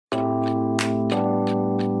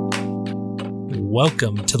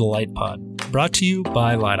Welcome to the Light Pod, brought to you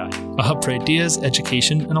by Light-Eye, a hub for ideas,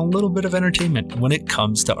 education, and a little bit of entertainment when it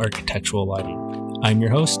comes to architectural lighting. I'm your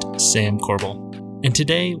host, Sam Corbel, and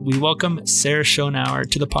today we welcome Sarah Schonauer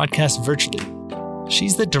to the podcast virtually.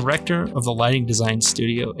 She's the director of the lighting design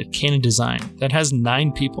studio at Canon Design that has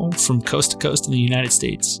 9 people from coast to coast in the United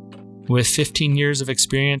States. With 15 years of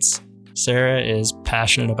experience, Sarah is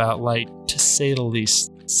passionate about light, to say the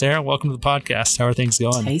least. Sarah, welcome to the podcast. How are things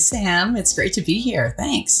going? Hey, Sam. It's great to be here.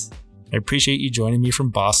 Thanks. I appreciate you joining me from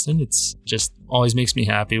Boston. It's just always makes me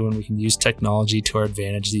happy when we can use technology to our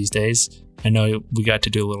advantage these days. I know we got to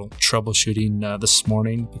do a little troubleshooting this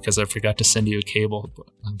morning because I forgot to send you a cable.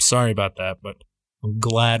 I'm sorry about that, but I'm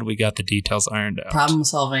glad we got the details ironed out. Problem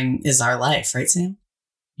solving is our life, right, Sam?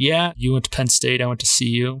 Yeah, you went to Penn State. I went to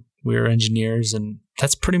CU. We were engineers, and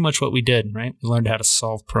that's pretty much what we did, right? We learned how to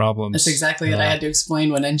solve problems. That's exactly what I had to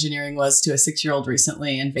explain what engineering was to a 6-year-old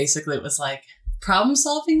recently. And basically it was like, problem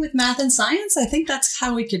solving with math and science? I think that's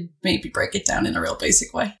how we could maybe break it down in a real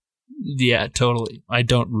basic way. Yeah, totally. I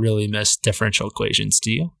don't really miss differential equations,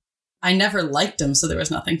 do you? I never liked them, so there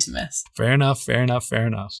was nothing to miss. Fair enough.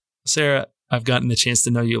 Sarah, I've gotten the chance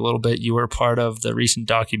to know you a little bit. You were part of the recent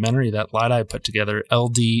documentary that Light-Eye put together,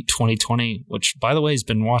 LD 2020, which, by the way, has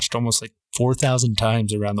been watched almost like 4,000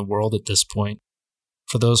 times around the world at this point.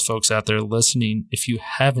 For those folks out there listening, if you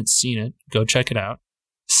haven't seen it, go check it out.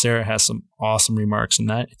 Sarah has some awesome remarks in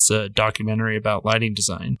that. It's a documentary about lighting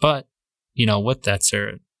design. But, with that,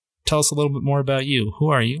 Sarah, tell us a little bit more about you. Who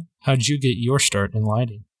are you? How did you get your start in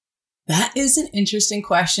lighting? That is an interesting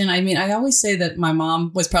question. I mean, I always say that my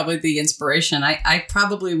mom was probably the inspiration. I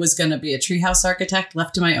probably was going to be a treehouse architect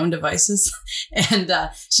left to my own devices. And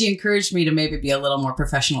she encouraged me to maybe be a little more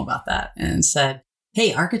professional about that and said,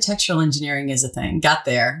 hey, architectural engineering is a thing. Got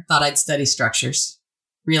there, thought I'd study structures,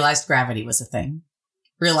 realized gravity was a thing,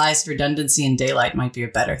 realized redundancy in daylight might be a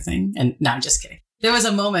better thing. And no, I'm just kidding. There was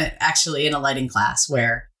a moment actually in a lighting class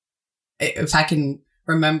where, if I can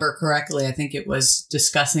remember correctly, I think it was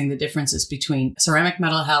discussing the differences between ceramic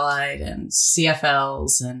metal halide and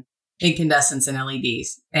CFLs and incandescents and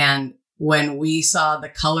LEDs. And when we saw the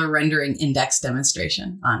color rendering index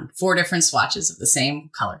demonstration on 4 different swatches of the same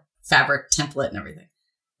color, fabric, template, and everything,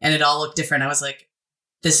 and it all looked different, I was like,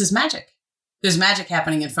 this is magic. There's magic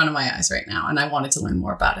happening in front of my eyes right now. And I wanted to learn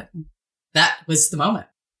more about it. That was the moment.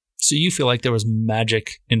 So you feel like there was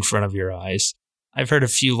magic in front of your eyes. I've heard a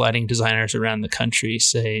few lighting designers around the country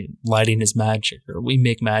say lighting is magic, or we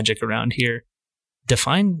make magic around here.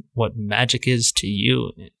 Define what magic is to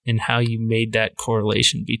you and how you made that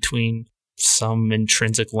correlation between some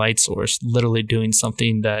intrinsic light source literally doing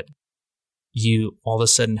something that you all of a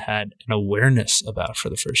sudden had an awareness about for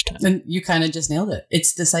the first time. And you kind of just nailed it.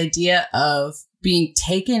 It's this idea of being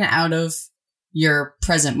taken out of your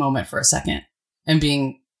present moment for a second and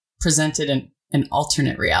being presented in an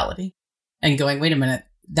alternate reality. And going, wait a minute,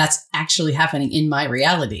 that's actually happening in my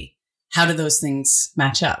reality. How do those things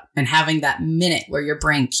match up? And having that minute where your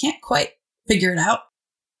brain can't quite figure it out,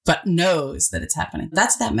 but knows that it's happening.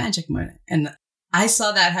 That's that magic moment. And I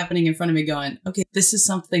saw that happening in front of me going, okay, this is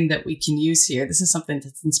something that we can use here. This is something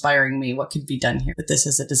that's inspiring me. What could be done here with this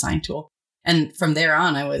as a design tool? And from there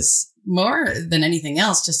on, I was more than anything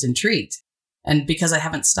else just intrigued. And because I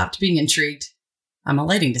haven't stopped being intrigued, I'm a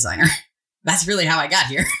lighting designer. That's really how I got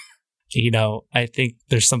here. I think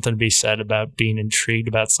there's something to be said about being intrigued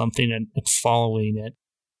about something and following it,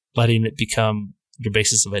 letting it become your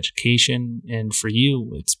basis of education. And for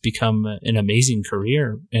you, it's become an amazing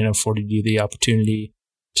career and afforded you the opportunity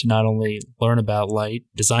to not only learn about light,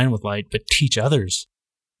 design with light, but teach others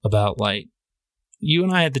about light. You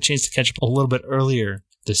and I had the chance to catch up a little bit earlier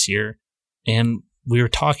this year, and we were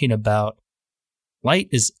talking about light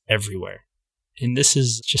is everywhere. And this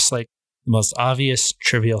is just like the most obvious,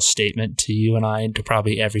 trivial statement to you and I and to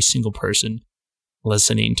probably every single person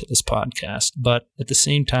listening to this podcast. But at the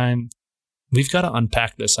same time, we've got to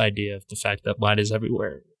unpack this idea of the fact that light is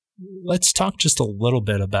everywhere. Let's talk just a little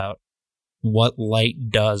bit about what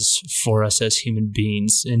light does for us as human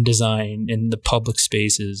beings in design, in the public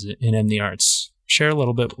spaces, and in the arts. Share a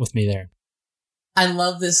little bit with me there. I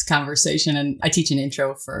love this conversation, and I teach an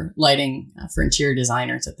intro for lighting for interior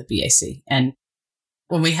designers at the BAC. And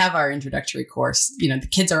when we have our introductory course, the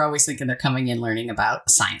kids are always thinking they're coming in learning about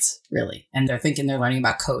science, really. And they're thinking they're learning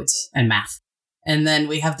about codes and math. And then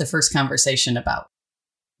we have the first conversation about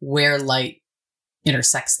where light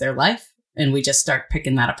intersects their life. And we just start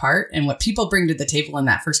picking that apart. And what people bring to the table in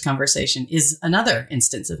that first conversation is another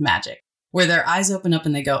instance of magic, where their eyes open up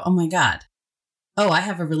and they go, oh my God, I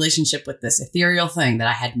have a relationship with this ethereal thing that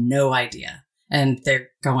I had no idea. And they're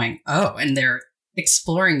going, and they're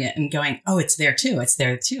exploring it and going, oh, it's there too. It's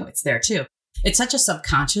there too. It's there too. It's such a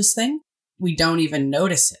subconscious thing. We don't even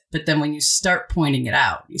notice it. But then when you start pointing it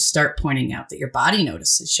out, you start pointing out that your body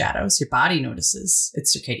notices shadows. Your body notices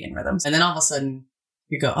its circadian rhythms. And then all of a sudden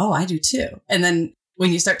you go, oh, I do too. And then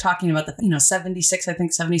when you start talking about the, 76 to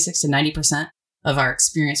 90% of our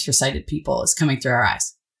experience for sighted people is coming through our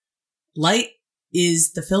eyes. Light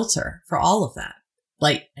is the filter for all of that.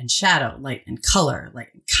 Light and shadow, light and color, light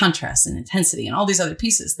and contrast and intensity, and all these other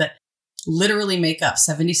pieces that literally make up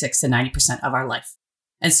 76 to 90% of our life.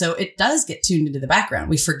 And so it does get tuned into the background.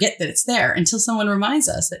 We forget that it's there until someone reminds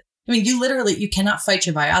us that, you cannot fight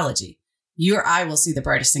your biology. Your eye will see the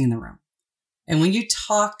brightest thing in the room. And when you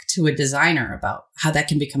talk to a designer about how that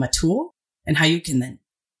can become a tool and how you can then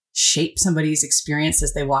shape somebody's experience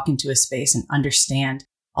as they walk into a space and understand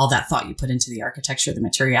all that thought you put into the architecture, the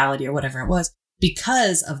materiality, or whatever it was,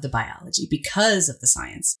 because of the biology, because of the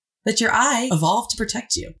science, that your eye evolved to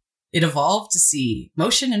protect you. It evolved to see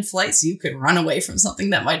motion and flight so you could run away from something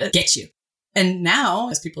that might get you. And now,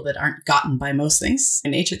 as people that aren't gotten by most things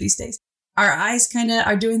in nature these days, our eyes kind of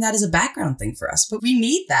are doing that as a background thing for us. But we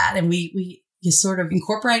need that. And you sort of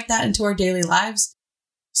incorporate that into our daily lives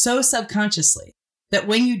so subconsciously that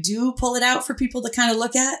when you do pull it out for people to kind of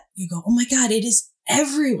look at, you go, oh my God, it is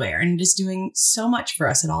everywhere. And it is doing so much for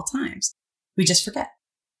us at all times. We just forget.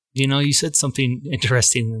 You said something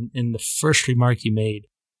interesting in the first remark you made,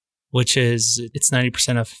 which is it's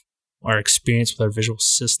 90% of our experience with our visual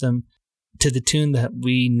system, to the tune that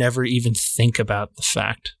we never even think about the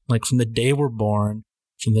fact. Like from the day we're born,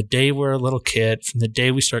 from the day we're a little kid, from the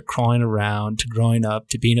day we start crawling around to growing up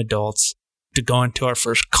to being adults, to going to our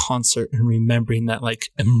first concert and remembering that like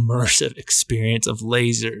immersive experience of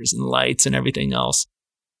lasers and lights and everything else.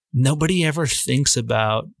 Nobody ever thinks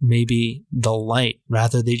about maybe the light.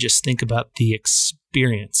 Rather, they just think about the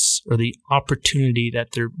experience or the opportunity that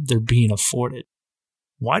they're being afforded.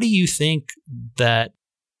 Why do you think that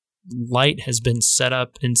light has been set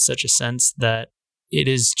up in such a sense that it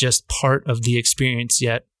is just part of the experience,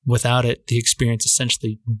 yet without it, the experience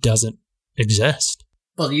essentially doesn't exist?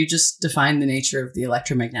 Well, you just define the nature of the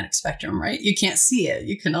electromagnetic spectrum, right? You can't see it.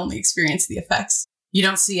 You can only experience the effects. You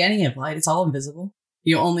don't see any of light. It's all invisible.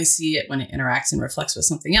 You only see it when it interacts and reflects with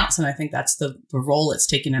something else. And I think that's the role it's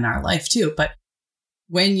taken in our life too. But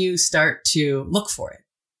when you start to look for it,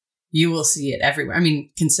 you will see it everywhere.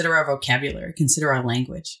 Consider our vocabulary, consider our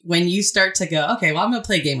language. When you start to go, okay, well, I'm going to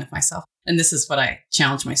play a game with myself. And this is what I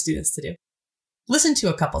challenge my students to do. Listen to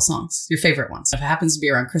a couple songs, your favorite ones. If it happens to be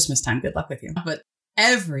around Christmas time, good luck with you. But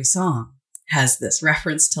every song has this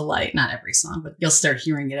reference to light. Not every song, but you'll start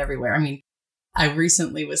hearing it everywhere. I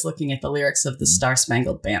recently was looking at the lyrics of the Star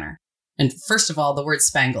Spangled Banner. And first of all, the word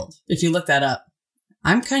spangled, if you look that up,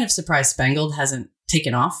 I'm kind of surprised spangled hasn't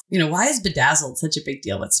taken off. Why is bedazzled such a big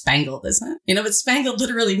deal, but spangled isn't? But spangled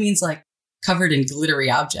literally means like covered in glittery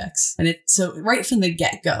objects. And so right from the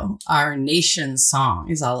get-go, our nation's song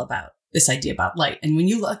is all about this idea about light. And when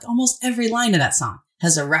you look, almost every line of that song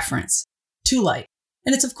has a reference to light.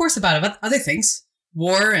 And it's of course about other things.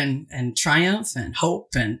 War and triumph and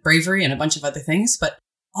hope and bravery and a bunch of other things. But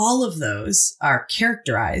all of those are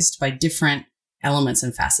characterized by different elements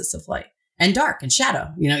and facets of light and dark and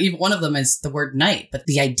shadow. Even one of them is the word night, but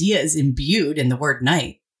the idea is imbued in the word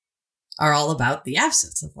night are all about the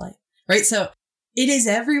absence of light, right? So it is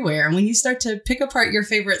everywhere. And when you start to pick apart your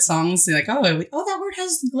favorite songs, you're like, oh, that word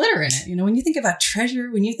has glitter in it. When you think about treasure,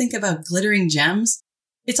 when you think about glittering gems,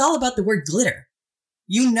 it's all about the word glitter.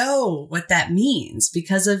 You know what that means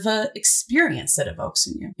because of an experience that evokes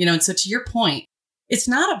in you. And so to your point, it's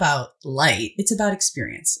not about light, it's about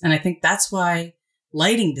experience. And I think that's why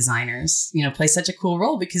lighting designers, play such a cool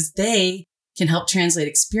role, because they can help translate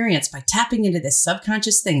experience by tapping into this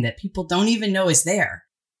subconscious thing that people don't even know is there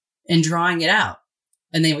and drawing it out.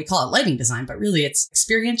 And then we call it lighting design, but really it's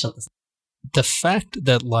experiential design. The fact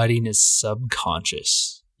that lighting is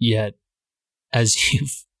subconscious, yet as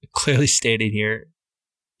you've clearly stated here,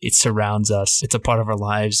 it surrounds us. It's a part of our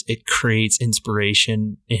lives. It creates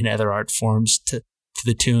inspiration in other art forms to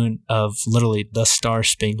the tune of literally the Star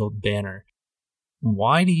Spangled Banner.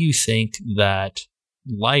 Why do you think that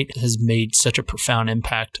light has made such a profound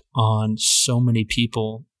impact on so many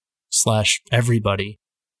people / everybody,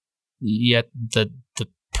 yet the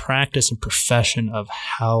practice and profession of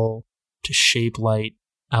how to shape light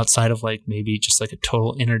outside of like maybe just like a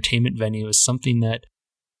total entertainment venue is something that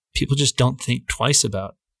people just don't think twice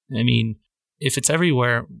about? If it's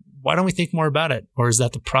everywhere, why don't we think more about it? Or is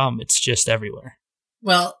that the problem? It's just everywhere.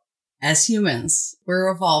 Well, as humans,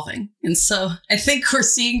 we're evolving. And so I think we're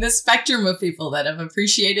seeing this spectrum of people that have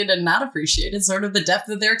appreciated and not appreciated sort of the depth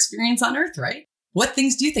of their experience on Earth, right? What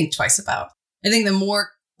things do you think twice about? I think the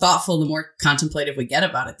more thoughtful, the more contemplative we get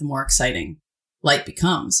about it, the more exciting light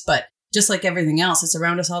becomes. But just like everything else, it's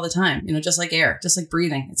around us all the time, just like air, just like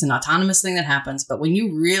breathing. It's an autonomous thing that happens. But when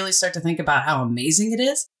you really start to think about how amazing it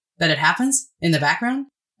is that it happens in the background,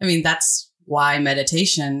 that's why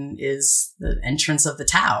meditation is the entrance of the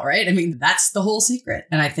Tao, right? That's the whole secret.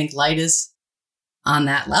 And I think light is on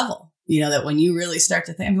that level, that when you really start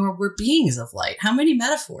to think, we're beings of light. How many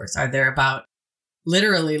metaphors are there about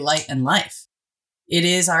literally light and life? It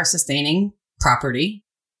is our sustaining property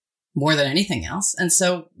more than anything else. And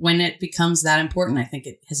so when it becomes that important, I think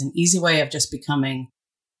it has an easy way of just becoming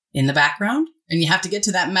in the background. And you have to get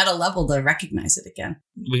to that meta level to recognize it again.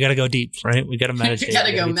 We got to go deep, right? We got to meditate. We got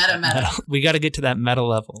to go meta. We got to get to that meta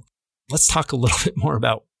level. Let's talk a little bit more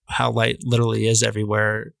about how light literally is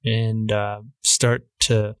everywhere and start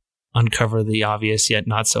to uncover the obvious yet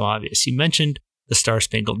not so obvious. You mentioned the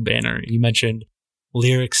Star-Spangled Banner. You mentioned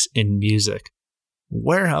lyrics in music.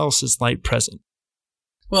 Where else is light present?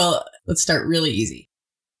 Well, let's start really easy.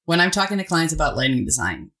 When I'm talking to clients about lighting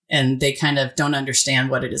design and they kind of don't understand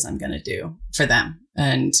what it is I'm going to do for them,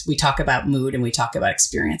 and we talk about mood and we talk about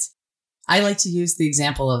experience, I like to use the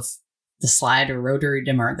example of the slide or rotary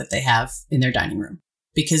dimmer that they have in their dining room,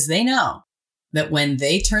 because they know that when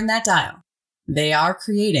they turn that dial, they are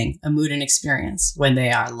creating a mood and experience. When they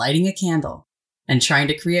are lighting a candle and trying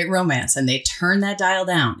to create romance and they turn that dial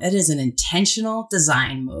down, it is an intentional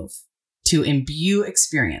design move to imbue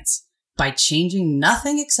experience by changing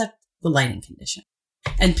nothing except the lighting condition.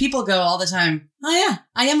 And people go all the time, oh yeah,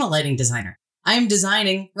 I am a lighting designer. I am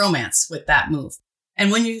designing romance with that move.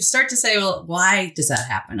 And when you start to say, well, why does that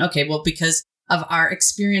happen? Okay, well, because of our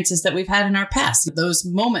experiences that we've had in our past, those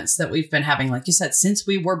moments that we've been having, like you said, since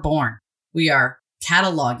we were born, we are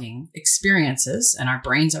cataloging experiences and our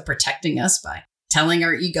brains are protecting us by telling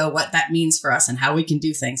our ego what that means for us and how we can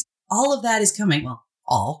do things. All of that is coming,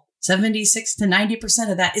 76 to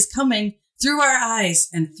 90% of that is coming through our eyes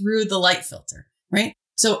and through the light filter, right?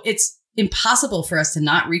 So it's impossible for us to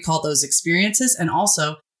not recall those experiences and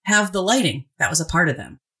also have the lighting that was a part of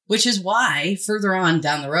them, which is why further on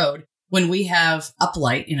down the road, when we have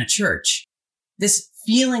uplight in a church, this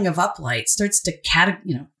feeling of uplight starts to,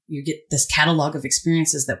 you get this catalog of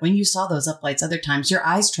experiences that when you saw those uplights other times, your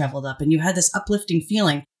eyes traveled up and you had this uplifting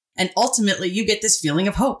feeling. And ultimately you get this feeling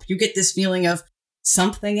of hope. You get this feeling of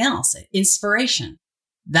something else, inspiration.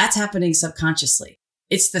 That's happening subconsciously.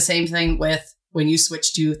 It's the same thing with when you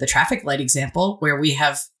switch to the traffic light example, where we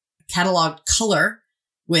have cataloged color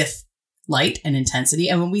with light and intensity.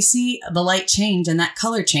 And when we see the light change and that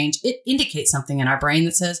color change, it indicates something in our brain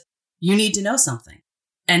that says, you need to know something.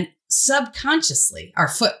 And subconsciously, our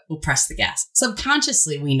foot will press the gas.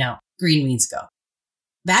 Subconsciously, we know green means go.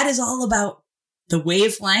 That is all about the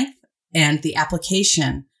wavelength and the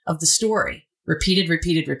application of the story.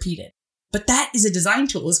 Repeated. But that is a design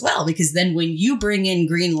tool as well, because then when you bring in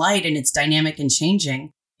green light and it's dynamic and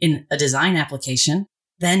changing in a design application,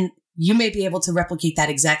 then you may be able to replicate that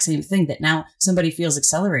exact same thing that now somebody feels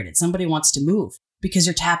accelerated. Somebody wants to move because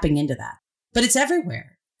you're tapping into that. But it's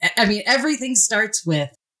everywhere. Everything starts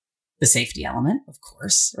with the safety element, of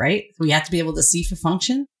course, right? We have to be able to see for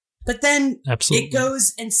function. But then Absolutely. It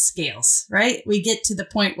goes and scales, right? We get to the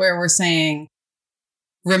point where we're saying,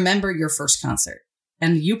 remember your first concert.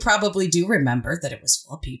 And you probably do remember that it was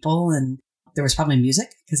full of people and there was probably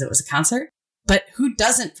music because it was a concert. But who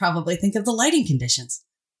doesn't probably think of the lighting conditions?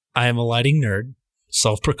 I am a lighting nerd,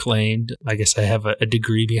 self-proclaimed. I guess I have a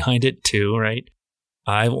degree behind it too, right?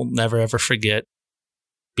 I will never, ever forget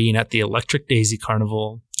being at the Electric Daisy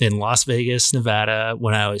Carnival in Las Vegas, Nevada,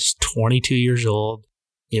 when I was 22 years old.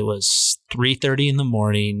 It was 3:30 in the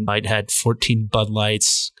morning. I'd had 14 Bud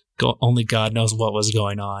Lights. Only God knows what was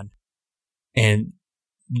going on. And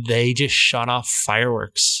they just shot off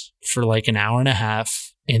fireworks for like an hour and a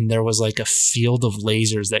half. And there was like a field of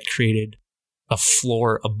lasers that created a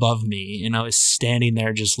floor above me. And I was standing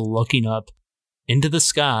there just looking up into the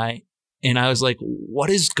sky. And I was like, what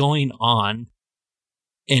is going on?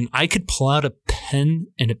 And I could pull out a pen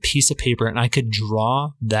and a piece of paper and I could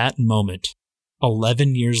draw that moment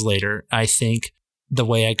 11 years later. I think the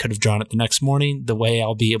way I could have drawn it the next morning, the way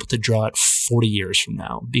I'll be able to draw it 40 years from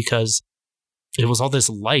now, because it was all this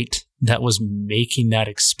light that was making that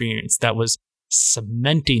experience, that was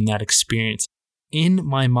cementing that experience in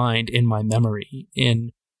my mind, in my memory.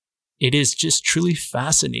 And it is just truly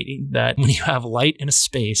fascinating that when you have light in a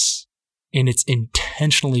space and it's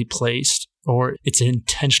intentionally placed or it's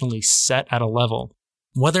intentionally set at a level,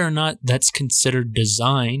 whether or not that's considered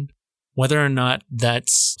design, whether or not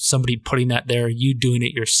that's somebody putting that there, you doing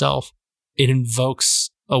it yourself, it invokes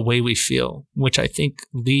a way we feel, which I think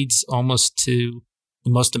leads almost to the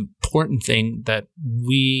most important thing that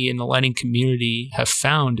we in the lighting community have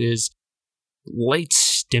found is light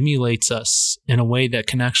stimulates us in a way that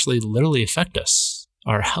can actually literally affect us,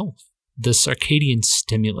 our health, the circadian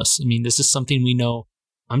stimulus. I mean, this is something we know.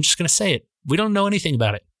 I'm just going to say it. We don't know anything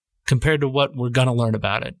about it compared to what we're going to learn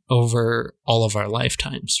about it over all of our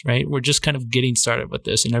lifetimes, right? We're just kind of getting started with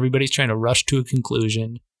this, and everybody's trying to rush to a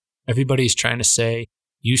conclusion. Everybody's trying to say,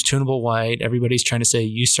 use tunable white. Everybody's trying to say,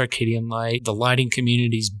 use circadian light. The lighting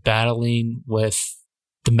community's battling with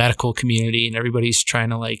the medical community, and everybody's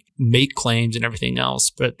trying to like make claims and everything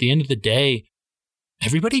else. But at the end of the day,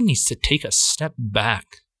 everybody needs to take a step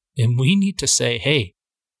back, and we need to say, hey,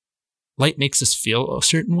 light makes us feel a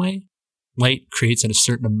certain way. Light creates a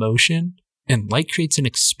certain emotion, and light creates an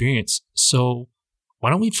experience. So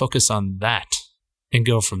why don't we focus on that and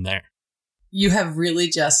go from there? You have really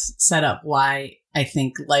just set up why I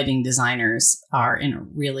think lighting designers are in a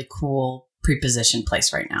really cool pre-positioned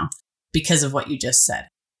place right now because of what you just said.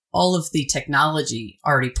 All of the technology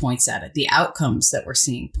already points at it. The outcomes that we're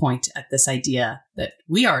seeing point at this idea that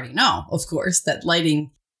we already know, of course, that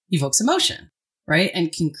lighting evokes emotion, right?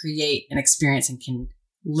 And can create an experience and can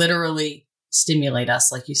literally stimulate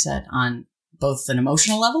us, like you said, on both an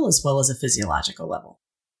emotional level as well as a physiological level.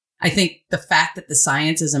 I think the fact that the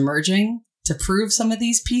science is emerging to prove some of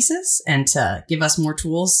these pieces and to give us more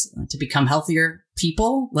tools to become healthier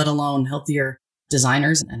people, let alone healthier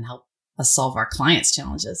designers, and help us solve our clients'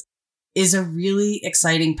 challenges, is a really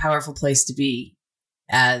exciting, powerful place to be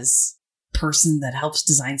as a person that helps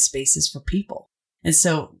design spaces for people. And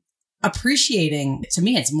so appreciating, to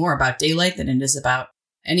me, it's more about daylight than it is about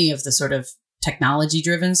any of the sort of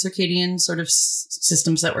technology-driven circadian sort of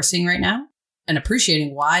systems that we're seeing right now. And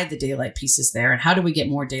appreciating why the daylight piece is there and how do we get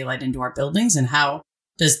more daylight into our buildings and how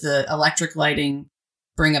does the electric lighting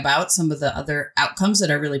bring about some of the other outcomes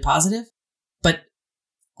that are really positive. But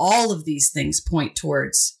all of these things point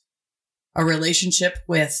towards a relationship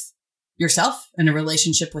with yourself and a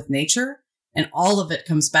relationship with nature. And all of it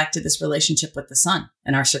comes back to this relationship with the sun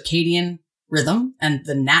and our circadian rhythm and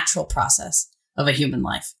the natural process of a human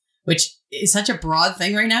life, which is such a broad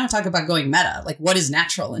thing right now. Talk about going meta, like what is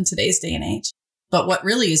natural in today's day and age. But what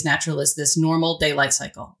really is natural is this normal daylight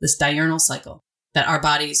cycle, this diurnal cycle that our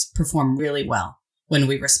bodies perform really well when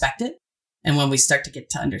we respect it and when we start to get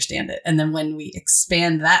to understand it. And then when we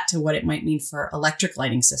expand that to what it might mean for electric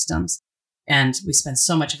lighting systems, and we spend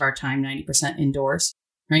so much of our time, 90% indoors,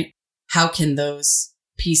 right? How can those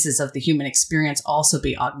pieces of the human experience also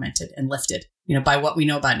be augmented and lifted, by what we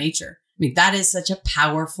know about nature? I mean, that is such a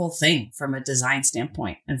powerful thing from a design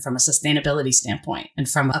standpoint and from a sustainability standpoint and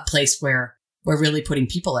from a place where we're really putting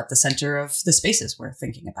people at the center of the spaces we're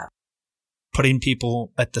thinking about. Putting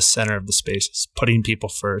people at the center of the spaces, putting people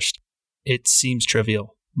first. It seems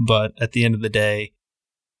trivial, but at the end of the day,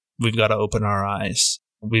 we've got to open our eyes.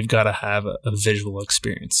 We've got to have a visual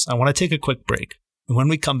experience. I want to take a quick break. And when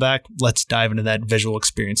we come back, let's dive into that visual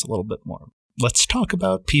experience a little bit more. Let's talk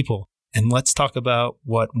about people. And let's talk about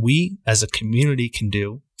what we as a community can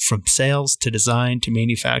do from sales to design to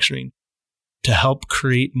manufacturing to help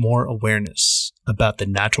create more awareness about the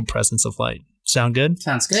natural presence of light. Sound good?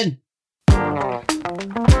 Sounds good.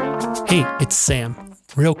 Hey, it's Sam.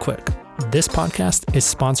 Real quick, this podcast is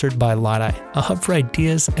sponsored by Light-Eye, a hub for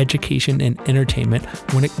ideas, education, and entertainment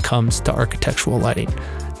when it comes to architectural lighting.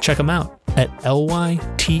 Check them out at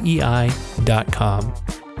lytei.com.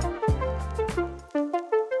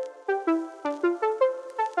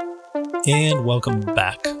 And welcome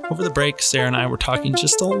back. Over the break, Sarah and I were talking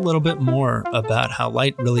just a little bit more about how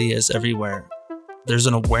light really is everywhere. There's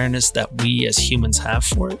an awareness that we as humans have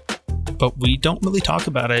for it, but we don't really talk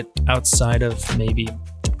about it outside of maybe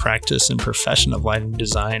the practice and profession of lighting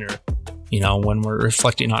design or, when we're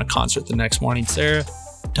reflecting on a concert the next morning. Sarah,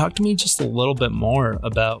 talk to me just a little bit more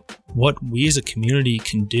about what we as a community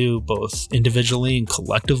can do, both individually and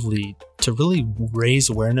collectively, to really raise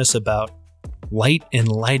awareness about light and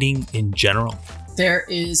lighting in general. There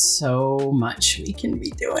is so much we can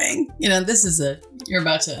be doing. You're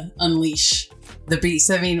about to unleash the beast.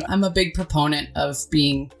 I mean, I'm a big proponent of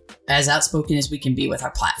being as outspoken as we can be with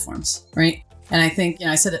our platforms, right? And I think,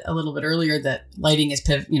 I said it a little bit earlier that lighting is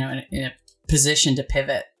in a position to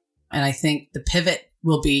pivot. And I think the pivot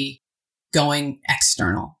will be going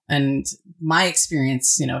external. And my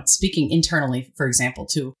experience, speaking internally, for example,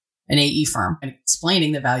 to an AE firm and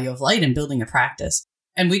explaining the value of light and building a practice.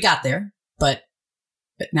 And we got there, but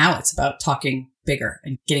now it's about talking bigger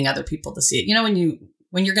and getting other people to see it.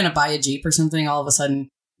 When you're going to buy a Jeep or something, all of a sudden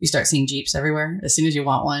you start seeing Jeeps everywhere. As soon as you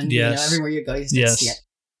want one, yes. Everywhere you go, you start to see it.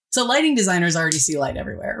 So lighting designers already see light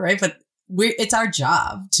everywhere, right? But it's our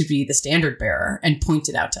job to be the standard bearer and point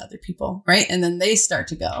it out to other people, right? And then they start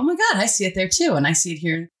to go, oh my God, I see it there too. And I see it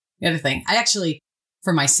here. The other thing, I actually,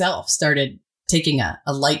 for myself, started taking a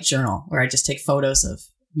light journal where I just take photos of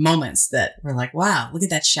moments that were like, wow, look at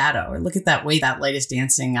that shadow, or look at that way that light is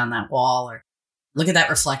dancing on that wall, or look at that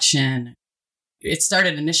reflection. It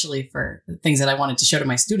started initially for things that I wanted to show to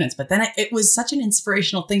my students, but then it was such an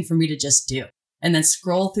inspirational thing for me to just do. And then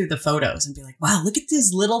scroll through the photos and be like, wow, look at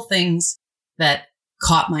these little things that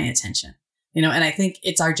caught my attention. And I think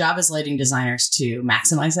it's our job as lighting designers to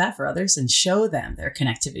maximize that for others and show them their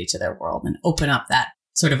connectivity to their world and open up that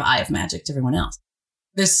sort of eye of magic to everyone else.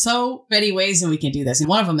 There's so many ways that we can do this. And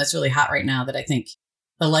one of them that's really hot right now that I think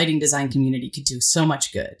the lighting design community could do so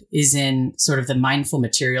much good is in sort of the mindful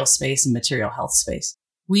material space and material health space.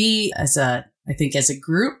 We as a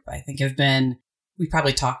group, we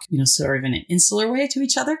probably talk, sort of in an insular way to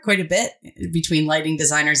each other quite a bit between lighting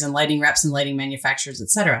designers and lighting reps and lighting manufacturers, et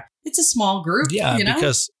cetera. It's a small group. Yeah,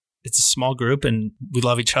 because it's a small group and we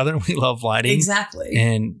love each other. We love lighting. Exactly.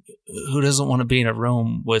 And who doesn't want to be in a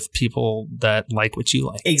room with people that like what you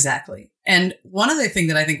like? Exactly. And one other thing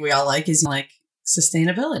that I think we all like is like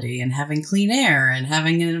sustainability and having clean air and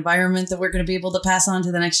having an environment that we're going to be able to pass on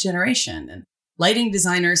to the next generation. And lighting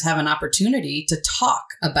designers have an opportunity to talk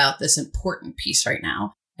about this important piece right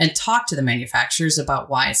now and talk to the manufacturers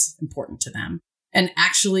about why it's important to them and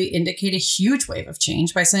actually indicate a huge wave of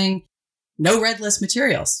change by saying, no red list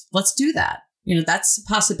materials. Let's do that. That's a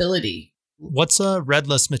possibility. What's a red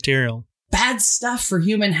list material? Bad stuff for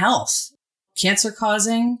human health, cancer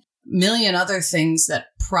causing, million other things that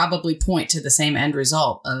probably point to the same end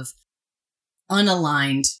result of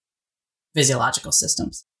unaligned physiological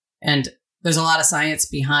systems. And there's a lot of science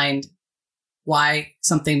behind why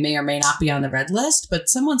something may or may not be on the red list, but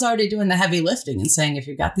someone's already doing the heavy lifting and saying, if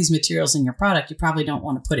you've got these materials in your product, you probably don't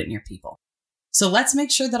want to put it in your people. So let's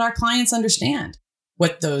make sure that our clients understand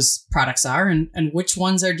what those products are and which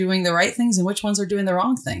ones are doing the right things and which ones are doing the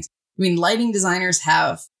wrong things. I mean, lighting designers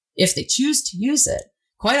have, if they choose to use it,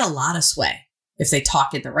 quite a lot of sway if they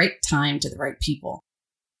talk at the right time to the right people.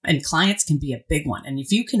 And clients can be a big one. And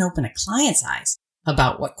if you can open a client's eyes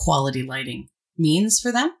about what quality lighting means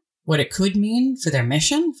for them, what it could mean for their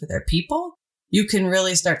mission, for their people, you can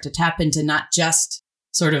really start to tap into not just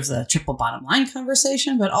sort of the triple bottom line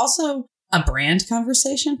conversation, but also a brand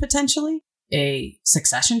conversation, potentially a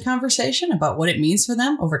succession conversation about what it means for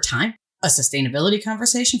them over time, a sustainability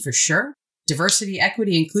conversation for sure, diversity,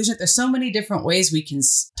 equity, inclusion. There's so many different ways we can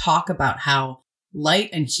talk about how light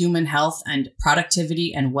and human health and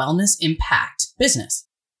productivity and wellness impact business.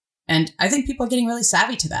 And I think people are getting really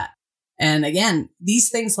savvy to that. And again, these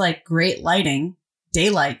things like great lighting,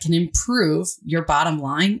 daylight can improve your bottom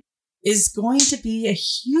line is going to be a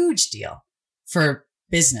huge deal for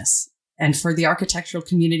business and for the architectural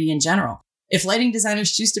community in general. If lighting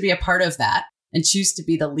designers choose to be a part of that and choose to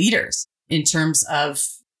be the leaders in terms of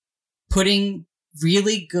putting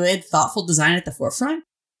really good, thoughtful design at the forefront,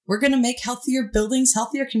 we're going to make healthier buildings,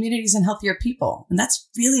 healthier communities, and healthier people. And that's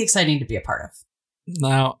really exciting to be a part of.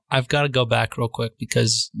 Now, I've got to go back real quick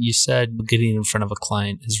because you said getting in front of a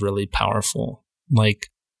client is really powerful. Like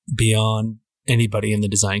beyond anybody in the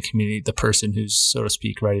design community, the person who's, so to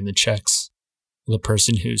speak, writing the checks, the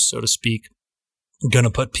person who's, so to speak, going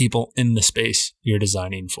to put people in the space you're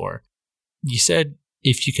designing for. You said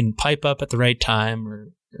if you can pipe up at the right time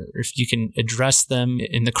or if you can address them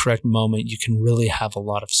in the correct moment, you can really have a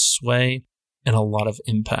lot of sway and a lot of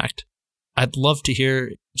impact. I'd love to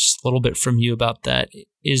hear just a little bit from you about that.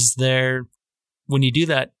 Is there, when you do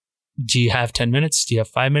that, do you have 10 minutes? Do you have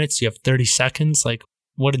 5 minutes? Do you have 30 seconds? Like,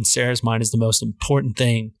 what in Sarah's mind is the most important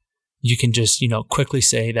thing you can just, quickly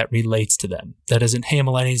say that relates to them? That isn't, hey, I'm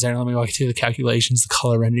a lighting designer, let me walk you through the calculations, the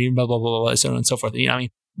color rendering, blah, blah, blah, blah, so on and so forth.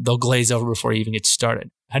 They'll glaze over before you even get started.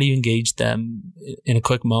 How do you engage them in a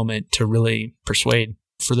quick moment to really persuade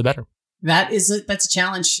for the better? That's a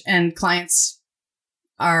challenge. And clients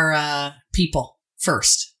are people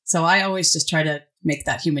first. So I always just try to make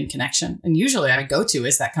that human connection. And usually I go to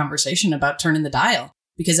is that conversation about turning the dial,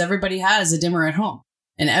 because everybody has a dimmer at home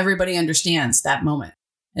and everybody understands that moment.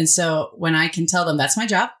 And so when I can tell them that's my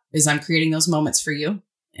job, is I'm creating those moments for you.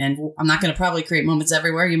 And I'm not going to probably create moments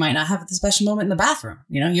everywhere. You might not have the special moment in the bathroom.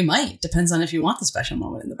 You might. Depends on if you want the special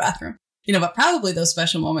moment in the bathroom. But probably those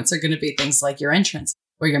special moments are going to be things like your entrance,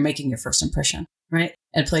 where you're making your first impression, right?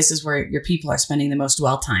 And places where your people are spending the most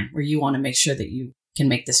dwell time, where you want to make sure that you can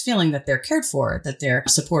make this feeling that they're cared for, that they're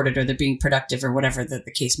supported, or they're being productive, or whatever the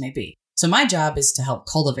case may be. So my job is to help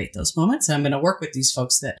cultivate those moments. And I'm going to work with these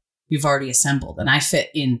folks that you've already assembled. And I fit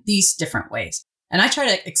in these different ways. And I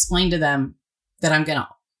try to explain to them that I'm going to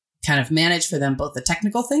kind of manage for them both the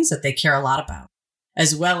technical things that they care a lot about,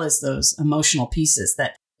 as well as those emotional pieces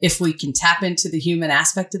that if we can tap into the human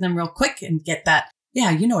aspect of them real quick and get that,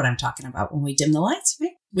 yeah, you know what I'm talking about when we dim the lights,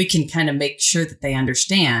 right? We can kind of make sure that they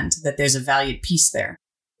understand that there's a valued piece there.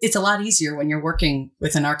 It's a lot easier when you're working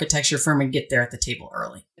with an architecture firm and get there at the table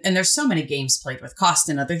early. And there's so many games played with cost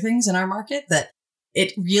and other things in our market that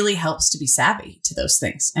it really helps to be savvy to those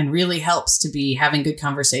things and really helps to be having good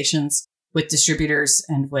conversations with distributors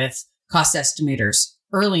and with cost estimators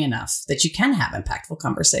early enough that you can have impactful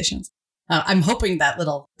conversations. I'm hoping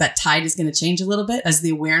that tide is going to change a little bit as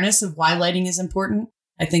the awareness of why lighting is important.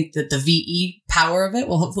 I think that the VE power of it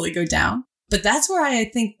will hopefully go down. But that's where I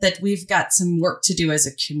think that we've got some work to do as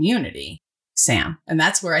a community, Sam. And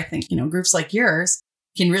that's where I think, groups like yours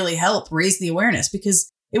can really help raise the awareness, because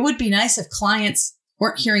it would be nice if clients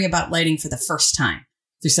weren't hearing about lighting for the first time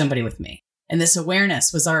through somebody with me. And this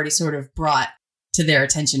awareness was already sort of brought to their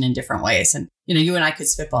attention in different ways. And, you and I could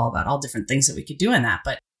spitball about all different things that we could do in that.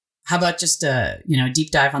 But how about just a,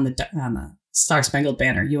 deep dive on the Star Spangled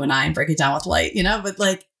Banner, you and I, and break it down with light, but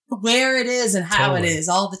like where it is and how It is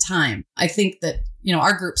all the time. I think that,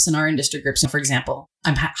 our groups and our industry groups, for example,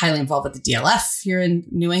 I'm highly involved with the DLF here in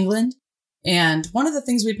New England. And one of the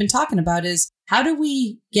things we've been talking about is how do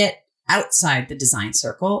we get outside the design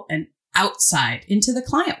circle and outside into the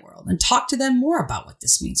client world and talk to them more about what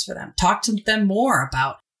this means for them. Talk to them more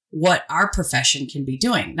about what our profession can be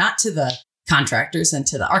doing, not to the contractors and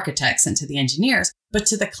to the architects and to the engineers, but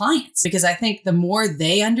to the clients. Because I think the more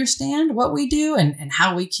they understand what we do and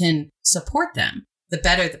how we can support them, the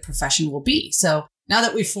better the profession will be. So now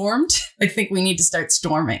that we've formed, I think we need to start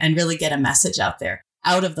storming and really get a message out there,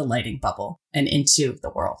 out of the lighting bubble and into the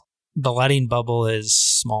world. The lighting bubble is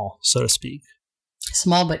small, so to speak.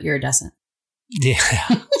 Small but iridescent. Yeah,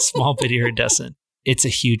 small but iridescent. It's a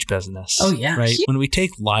huge business. Oh, yeah. Right? When we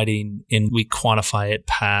take lighting and we quantify it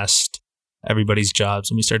past everybody's jobs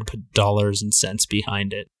and we start to put dollars and cents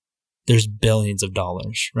behind it, there's billions of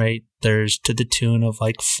dollars, right? There's to the tune of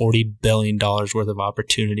like $40 billion worth of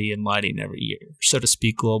opportunity in lighting every year, so to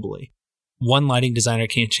speak, globally. One lighting designer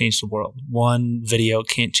can't change the world. One video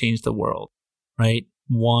can't change the world, right?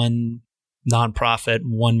 One nonprofit,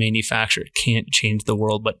 one manufacturer can't change the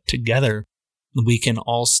world, but together we can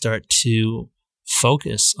all start to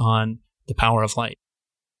focus on the power of light.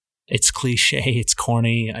 It's cliche, it's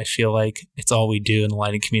corny. I feel like it's all we do in the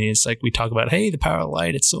lighting community. It's like we talk about, hey, the power of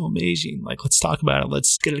light, it's so amazing. Like, let's talk about it.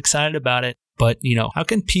 Let's get excited about it. But, how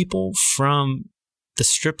can people from the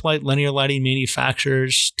strip light, linear lighting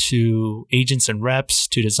manufacturers to agents and reps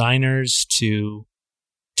to designers to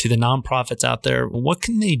the nonprofits out there, what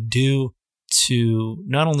can they do to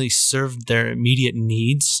not only serve their immediate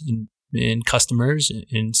needs and customers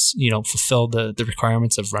and fulfill the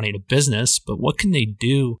requirements of running a business, but what can they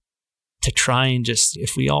do to try and just,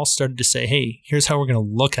 if we all started to say, hey, here's how we're going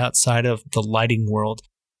to look outside of the lighting world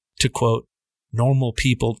to quote normal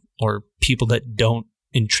people or people that don't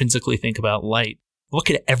intrinsically think about light, what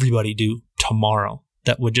could everybody do tomorrow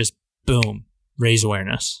that would just boom, raise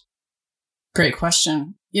awareness? Great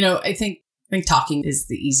question. I think talking is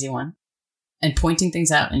the easy one, and pointing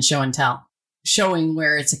things out and show and tell, showing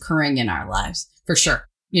where it's occurring in our lives for sure.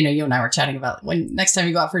 You and I were chatting about when next time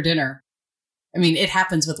you go out for dinner. I mean, it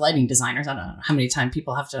happens with lighting designers. I don't know how many times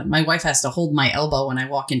my wife has to hold my elbow when I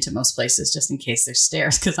walk into most places just in case there's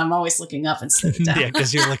stairs, because I'm always looking up instead of down. Yeah,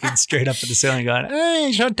 because you're looking straight up at the ceiling going,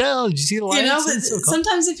 hey, Chantel, did you see the lights? But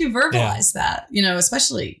sometimes if you verbalize that,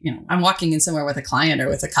 especially, I'm walking in somewhere with a client or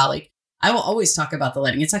with a colleague, I will always talk about the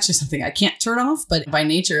lighting. It's actually something I can't turn off, but by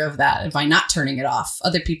nature of that, by not turning it off,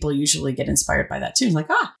 other people usually get inspired by that too. It's like,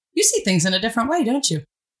 you see things in a different way, don't you?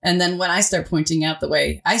 And then when I start pointing out the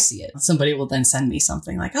way I see it, somebody will then send me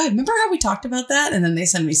something like, remember how we talked about that? And then they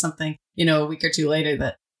send me something, a week or two later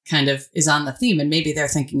that kind of is on the theme, and maybe they're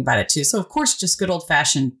thinking about it too. So of course, just good old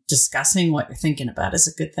fashioned discussing what you're thinking about is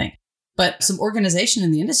a good thing. But some organization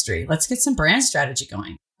in the industry, let's get some brand strategy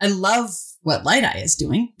going. I love what Light Eye is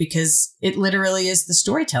doing because it literally is the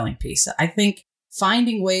storytelling piece. I think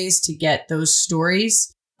finding ways to get those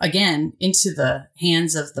stories, again, into the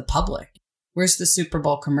hands of the public. Where's the Super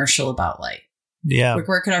Bowl commercial about light? Yeah.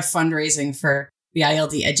 Where could our fundraising for the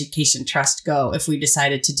ILD Education Trust go if we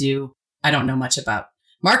decided to do, I don't know much about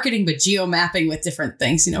marketing, but geo-mapping with different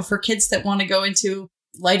things, for kids that want to go into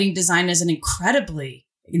lighting design as an incredibly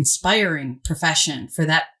inspiring profession for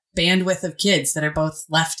that bandwidth of kids that are both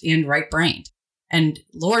left and right-brained. And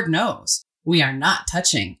Lord knows we are not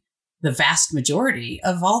touching the vast majority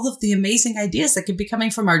of all of the amazing ideas that could be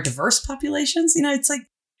coming from our diverse populations. It's like,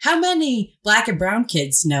 How many Black and brown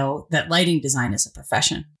kids know that lighting design is a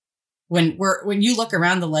profession? When you look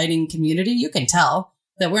around the lighting community, you can tell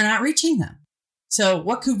that we're not reaching them. So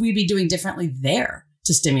what could we be doing differently there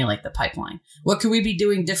to stimulate the pipeline? What could we be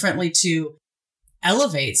doing differently to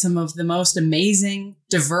elevate some of the most amazing,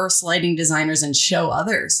 diverse lighting designers and show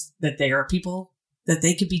others that they are people that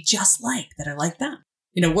they could be just like, that are like them?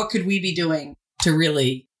 What could we be doing to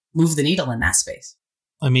really move the needle in that space?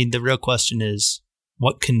 I mean, the real question is,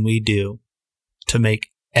 what can we do to make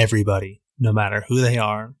everybody, no matter who they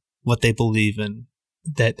are, what they believe in,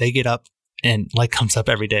 that they get up and light comes up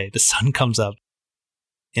every day, the sun comes up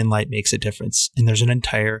and light makes a difference. And there's an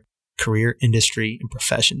entire career, industry, and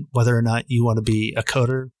profession, whether or not you want to be a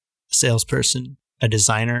coder, a salesperson, a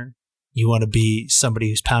designer, you want to be somebody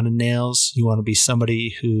who's pounding nails, you want to be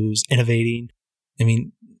somebody who's innovating. I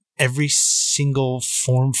mean, every single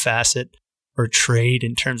form, facet, or trade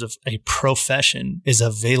in terms of a profession is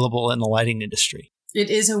available in the lighting industry. It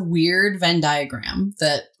is a weird Venn diagram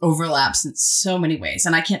that overlaps in so many ways.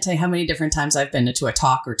 And I can't tell you how many different times I've been to a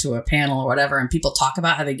talk or to a panel or whatever, and people talk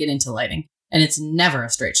about how they get into lighting. And it's never a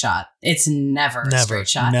straight shot. It's never a straight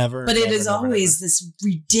shot. But it is always this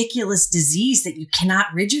ridiculous disease that you cannot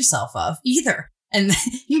rid yourself of either. And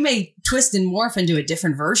you may twist and morph into a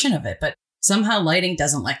different version of it, but somehow lighting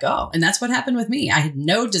doesn't let go. And that's what happened with me. I had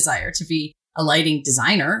no desire to be a lighting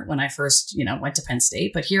designer when I first, went to Penn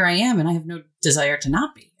State, but here I am, and I have no desire to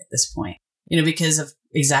not be at this point, because of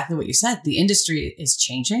exactly what you said. The industry is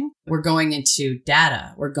changing. We're going into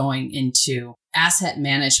data. We're going into asset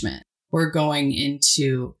management. We're going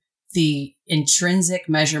into the intrinsic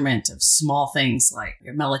measurement of small things like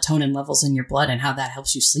your melatonin levels in your blood and how that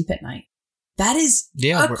helps you sleep at night. That is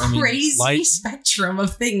a crazy spectrum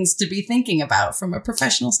of things to be thinking about from a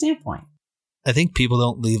professional standpoint. I think people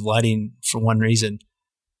don't leave lighting for one reason.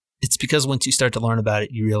 It's because once you start to learn about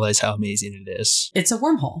it, you realize how amazing it is. It's a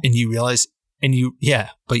wormhole. And you realize,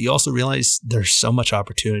 but you also realize there's so much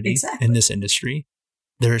opportunity in this industry.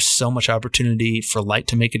 There's so much opportunity for light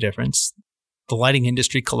to make a difference. The lighting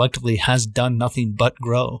industry collectively has done nothing but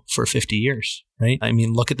grow for 50 years, right? I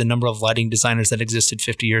mean, look at the number of lighting designers that existed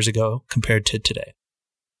 50 years ago compared to today.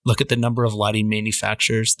 Look at the number of lighting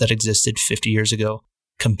manufacturers that existed 50 years ago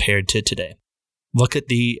compared to today. Look at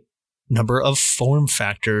the number of form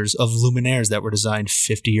factors of luminaires that were designed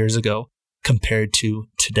 50 years ago compared to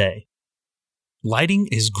today. Lighting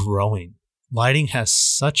is growing. Lighting has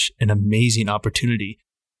such an amazing opportunity.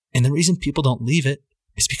 And the reason people don't leave it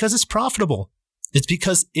is because it's profitable. It's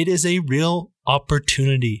because it is a real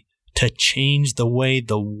opportunity to change the way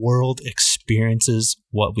the world experiences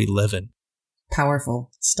what we live in.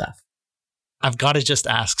 Powerful stuff. I've got to just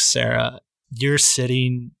ask, Sarah, you're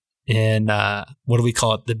sitting in, what do we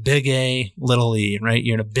call it? The big A, little E, right?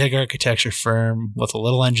 You're in a big architecture firm with a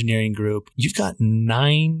little engineering group. You've got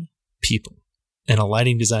 9 people in a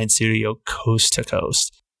lighting design studio coast to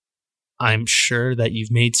coast. I'm sure that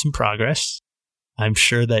you've made some progress. I'm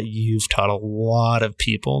sure that you've taught a lot of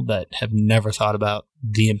people that have never thought about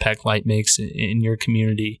the impact light makes in your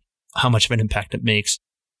community, how much of an impact it makes.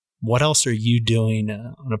 What else are you doing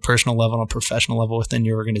on a personal level, on a professional level within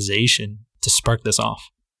your organization to spark this off?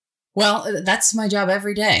 Well, that's my job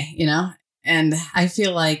every day, and I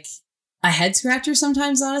feel like a head scratcher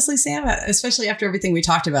sometimes, honestly, Sam, especially after everything we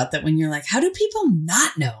talked about, that when you're like, how do people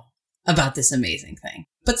not know about this amazing thing?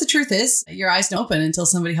 But the truth is, your eyes don't open until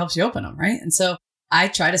somebody helps you open them, right? And so I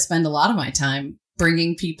try to spend a lot of my time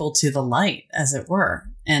bringing people to the light, as it were,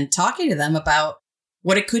 and talking to them about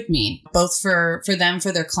what it could mean, both for them,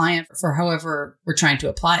 for their client, for however we're trying to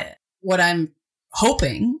apply it. What I'm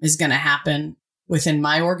hoping is going to happen within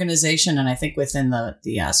my organization, and I think within the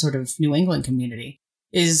sort of New England community,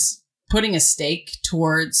 is putting a stake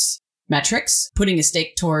towards metrics, putting a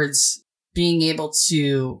stake towards being able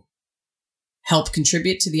to help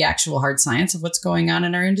contribute to the actual hard science of what's going on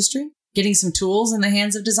in our industry, getting some tools in the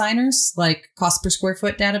hands of designers like cost per square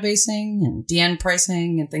foot databasing and DN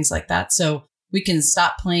pricing and things like that. So we can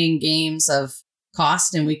stop playing games of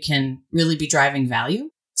cost and we can really be driving value.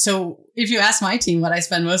 So if you ask my team what I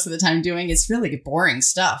spend most of the time doing, it's really boring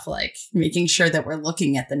stuff, like making sure that we're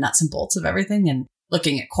looking at the nuts and bolts of everything and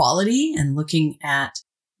looking at quality and looking at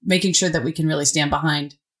making sure that we can really stand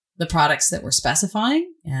behind the products that we're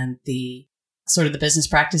specifying and the sort of the business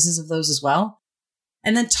practices of those as well.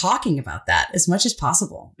 And then talking about that as much as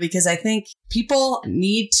possible, because I think people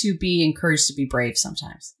need to be encouraged to be brave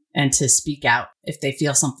sometimes and to speak out if they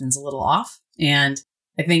feel something's a little off. And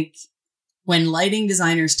I think when lighting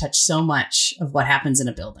designers touch so much of what happens in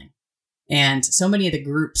a building and so many of the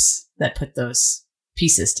groups that put those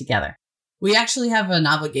pieces together, we actually have an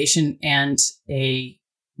obligation and a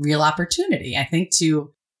real opportunity, I think,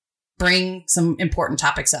 to bring some important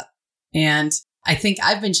topics up. And I think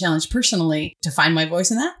I've been challenged personally to find my voice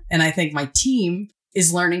in that. And I think my team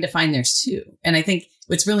is learning to find theirs too. And I think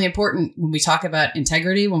what's really important when we talk about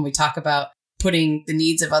integrity, when we talk about putting the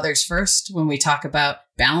needs of others first, when we talk about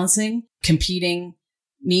balancing competing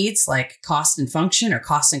needs like cost and function or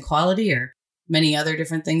cost and quality or many other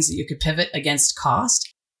different things that you could pivot against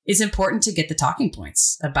cost, it's important to get the talking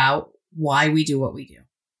points about why we do what we do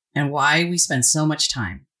and why we spend so much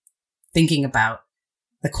time thinking about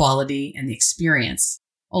the quality and the experience,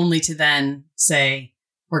 only to then say,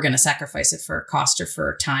 we're going to sacrifice it for cost or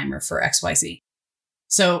for time or for XYZ.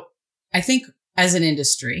 So I think as an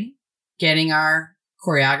industry, getting our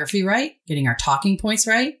choreography right, getting our talking points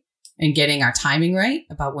right, and getting our timing right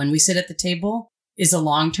about when we sit at the table is a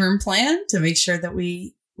long-term plan to make sure that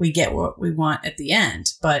we get what we want at the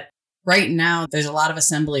end. But right now, there's a lot of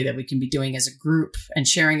assembly that we can be doing as a group and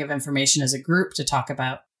sharing of information as a group to talk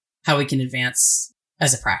about how we can advance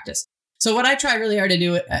as a practice. So what I try really hard to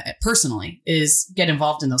do personally is get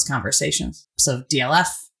involved in those conversations. So DLF,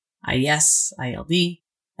 IES, ILD,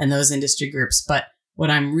 and those industry groups. But what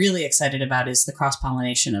I'm really excited about is the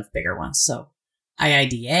cross-pollination of bigger ones. So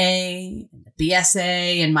IIDA, and the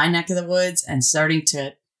BSA in my neck of the woods, and starting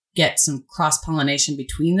to get some cross-pollination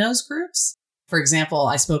between those groups. For example,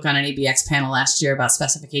 I spoke on an ABX panel last year about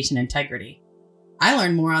specification integrity. I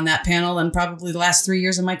learned more on that panel than probably the last 3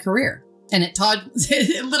 years of my career. And it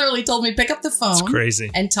literally told me, pick up the phone. It's crazy.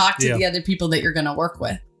 And talk to the other people that you're going to work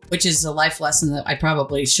with, which is a life lesson that I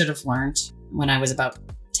probably should have learned when I was about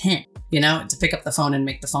 10, to pick up the phone and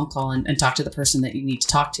make the phone call and talk to the person that you need to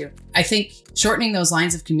talk to. I think shortening those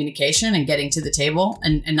lines of communication and getting to the table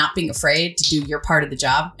and not being afraid to do your part of the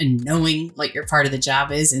job and knowing what your part of the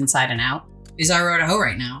job is inside and out is our road to hoe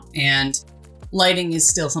right now. And lighting is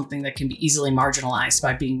still something that can be easily marginalized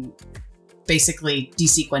by being basically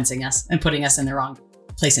desequencing us and putting us in the wrong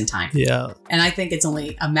place in time. Yeah. And I think it's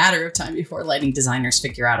only a matter of time before lighting designers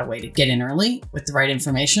figure out a way to get in early with the right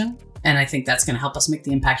information. And I think that's going to help us make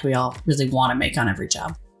the impact we all really want to make on every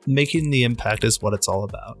job. Making the impact is what it's all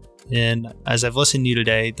about. And as I've listened to you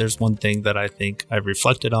today, there's one thing that I think I've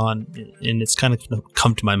reflected on, and it's kind of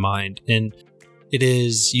come to my mind. And it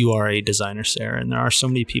is, you are a designer, Sarah, and there are so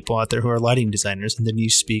many people out there who are lighting designers. And then you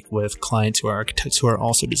speak with clients who are architects who are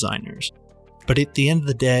also designers. But at the end of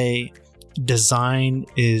the day, design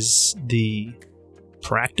is the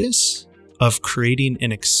practice of creating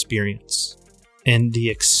an experience. And the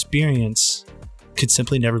experience could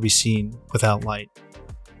simply never be seen without light.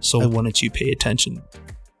 So I wanted you to pay attention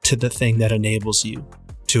to the thing that enables you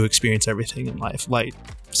to experience everything in life. Light.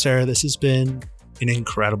 Sarah, this has been an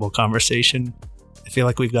incredible conversation. I feel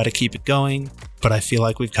like we've got to keep it going, but I feel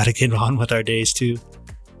like we've got to get on with our days too.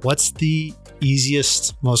 What's the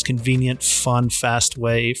easiest, most convenient, fun, fast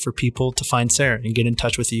way for people to find Sarah and get in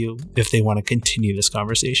touch with you if they want to continue this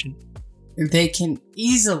conversation? They can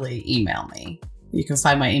easily email me. You can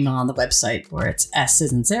find my email on the website where it's S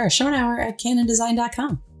as in Sarah Schonauer at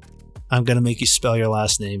canondesign.com. I'm going to make you spell your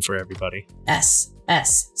last name for everybody. SSCHONOUR.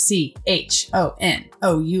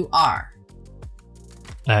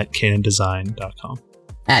 At canondesign.com.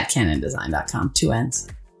 At canondesign.com. 2 N's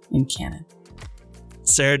in Canon.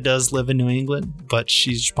 Sarah does live in New England, but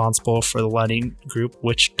she's responsible for the lighting group,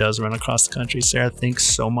 which does run across the country. Sarah, thanks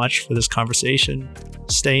so much for this conversation.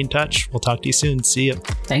 Stay in touch. We'll talk to you soon. See you.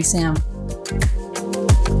 Thanks, Sam.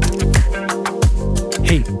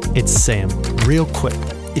 Hey, it's Sam. Real quick,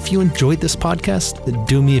 if you enjoyed this podcast, then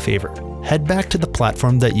do me a favor. Head back to the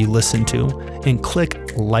platform that you listen to and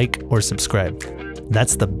click like or subscribe.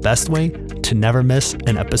 That's the best way to never miss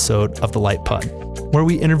an episode of The Light Pod, where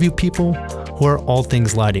we interview people who are all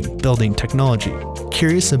things lighting, building, technology,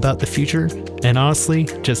 curious about the future, and honestly,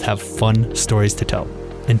 just have fun stories to tell.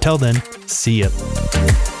 Until then, see ya.